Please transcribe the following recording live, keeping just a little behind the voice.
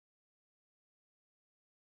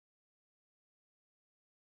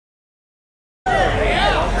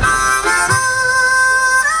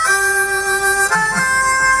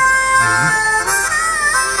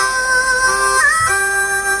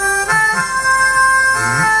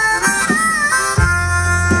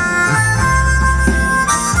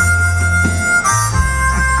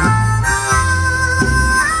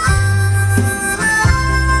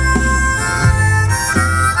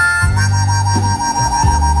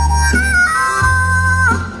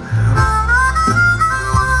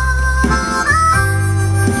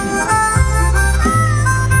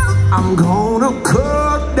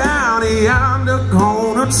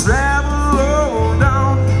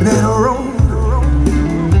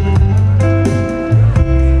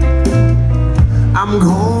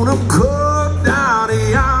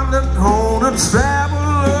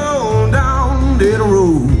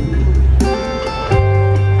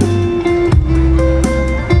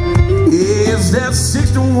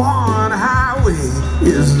one highway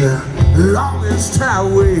is the longest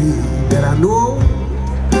highway that I know.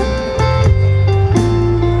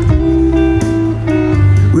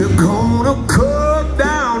 We're gonna cut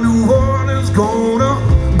down New Orleans,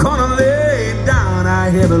 gonna lay down our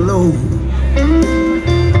heavy load.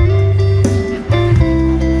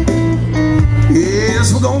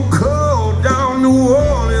 Yes, we're gonna cut down New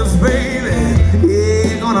Orleans, baby.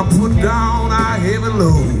 Yeah, gonna put down our heavy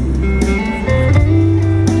load.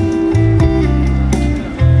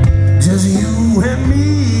 Just you and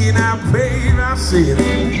me now, baby. I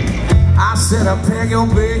said, I pack your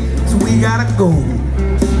bags, we gotta go.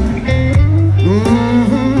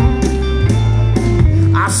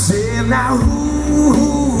 I said, now ooh,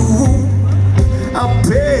 a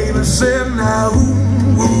baby said, now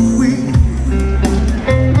ooh, wee.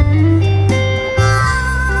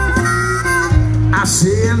 I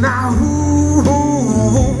said, now ooh,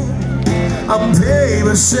 a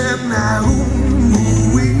baby said, now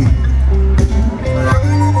ooh, wee.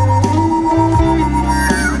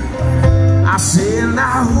 I said,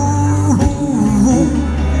 now ooh,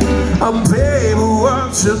 a baby,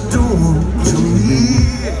 what you doing to me?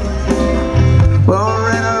 All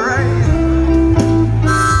right, all right.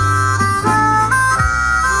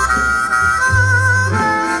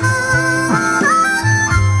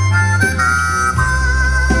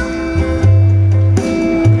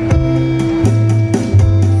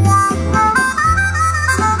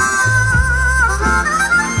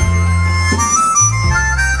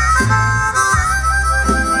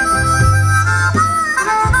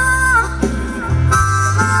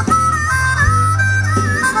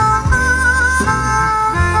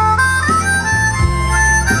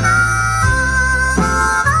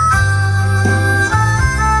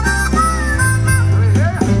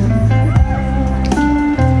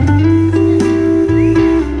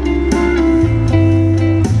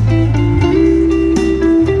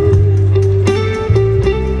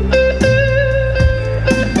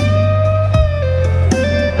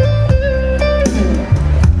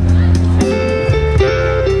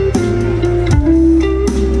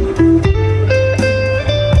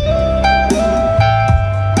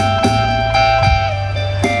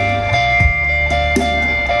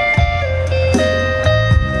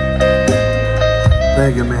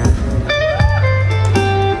 Thank you, man.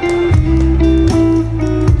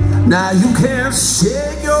 Now you can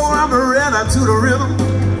shake your umbrella to the rhythm,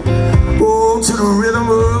 oh, to the rhythm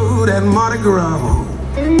of that Mardi Gras.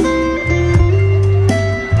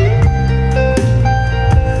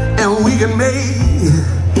 And we can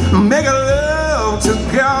make a love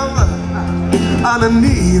together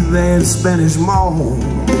underneath that Spanish moss.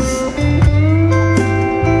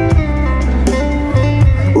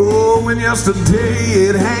 When yesterday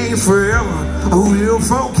it hangs forever, we'll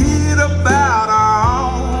forget about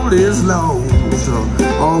all this loss.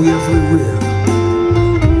 Oh yes we will.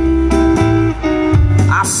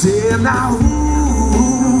 I said now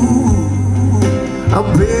ooh, a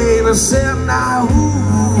baby said now ooh.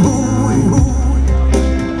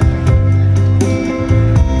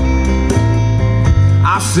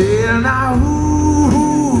 I said now ooh,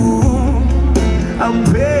 a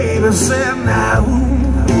baby said now ooh.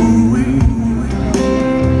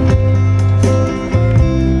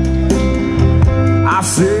 I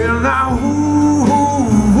said now, ooh,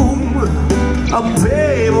 a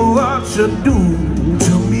baby, what you do?